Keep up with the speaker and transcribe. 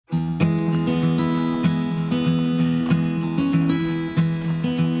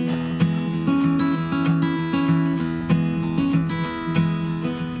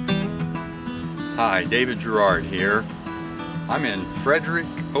Hi, David Gerard here. I'm in Frederick,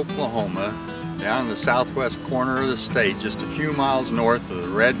 Oklahoma, down in the southwest corner of the state, just a few miles north of the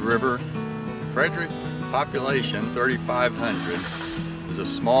Red River. Frederick, population 3,500, is a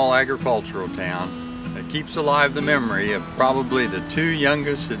small agricultural town that keeps alive the memory of probably the two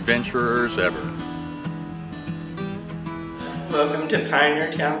youngest adventurers ever. Welcome to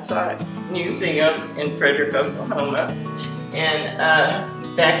Pioneer Townsite Museum in Frederick, Oklahoma. And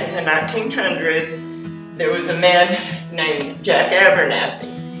back in the 1900s, there was a man named Jack Abernathy,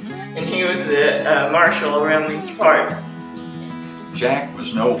 and he was the marshal around these parts. Jack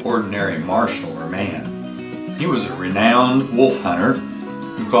was no ordinary marshal or man. He was a renowned wolf hunter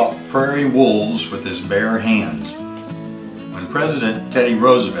who caught prairie wolves with his bare hands. When President Teddy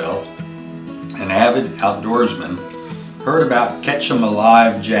Roosevelt, an avid outdoorsman, heard about Catch 'em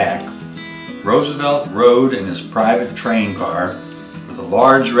Alive Jack, Roosevelt rode in his private train car with a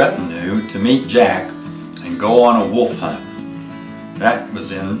large retinue to meet Jack and go on a wolf hunt. That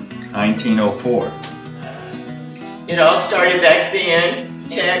was in 1904. It all started back then.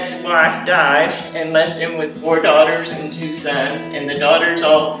 Jack's wife died and left him with 4 daughters and 2 sons, and the daughters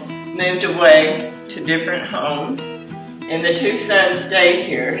all moved away to different homes, and the 2 sons stayed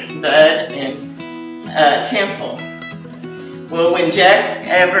here, Bud and Temple. Well, when Jack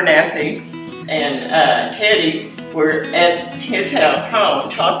Abernathy and Teddy were at his home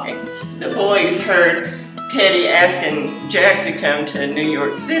talking, the boys heard Teddy asking Jack to come to New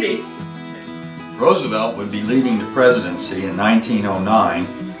York City. Roosevelt would be leaving the presidency in 1909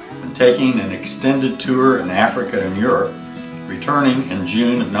 and taking an extended tour in Africa and Europe, returning in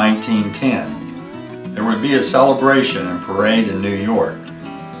June of 1910. There would be a celebration and parade in New York.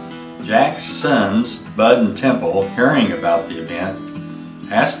 Jack's sons, Bud and Temple, hearing about the event,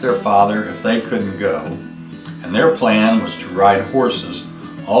 asked their father if they couldn't go, and their plan was to ride horses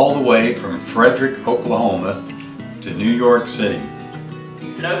all the way from Frederick, Oklahoma to New York City.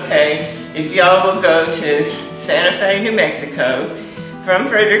 He said, okay, if y'all will go to Santa Fe, New Mexico from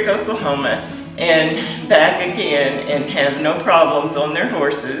Frederick, Oklahoma and back again and have no problems on their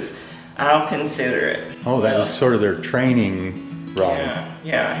horses, I'll consider it. Oh, that was sort of their training ride.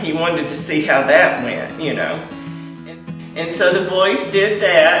 Yeah, he wanted to see how that went, you know. And so the boys did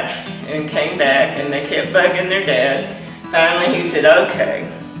that and came back, and they kept bugging their dad. Finally he said, okay.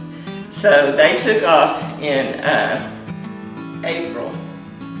 So they took off in April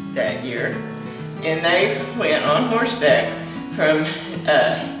that year, and they went on horseback from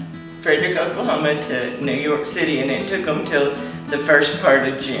Frederick, Oklahoma to New York City, and it took them till the first part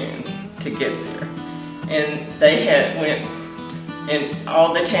of June to get there. And they went, and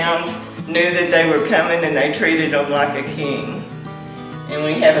all the towns knew that they were coming, and they treated them like a king. And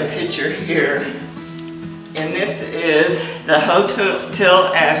we have a picture here, and this is the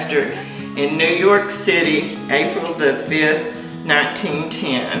Hotel Astor in New York City, April the 5th,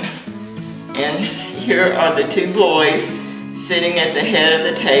 1910. And here are the 2 boys sitting at the head of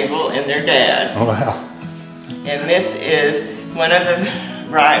the table and their dad. Oh, wow. And this is one of the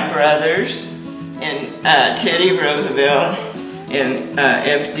Wright brothers and Teddy Roosevelt and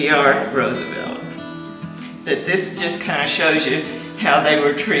FDR Roosevelt. But this just kind of shows you how they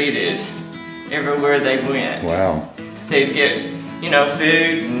were treated everywhere they went. Wow. They'd get, you know,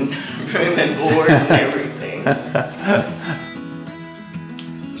 food and room and board and everything.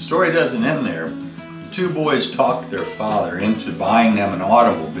 The story doesn't end there. The 2 boys talked their father into buying them an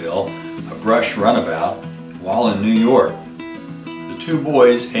automobile, a brush runabout, while in New York. The 2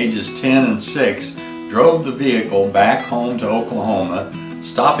 boys, ages 10 and 6, drove the vehicle back home to Oklahoma,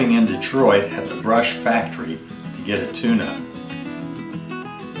 stopping in Detroit at the brush factory to get a tune-up.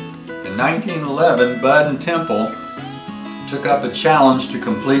 In 1911, Bud and Temple took up a challenge to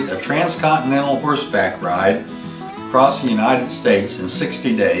complete a transcontinental horseback ride across the United States in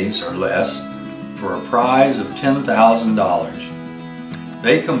 60 days or less for a prize of $10,000.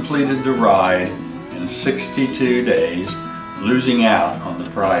 They completed the ride in 62 days, losing out on the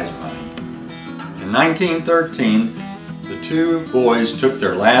prize money. In 1913, the 2 boys took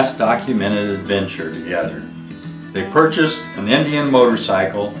their last documented adventure together. They purchased an Indian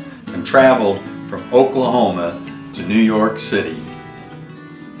motorcycle and traveled from Oklahoma to New York City.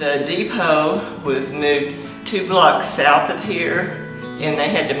 The depot was moved 2 blocks south of here, and they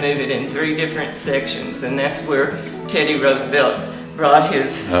had to move it in 3 different sections, and that's where Teddy Roosevelt brought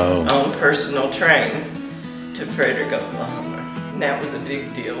his own personal train to Frederick, Oklahoma. And that was a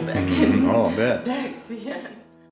big deal back Oh, I bet. back then.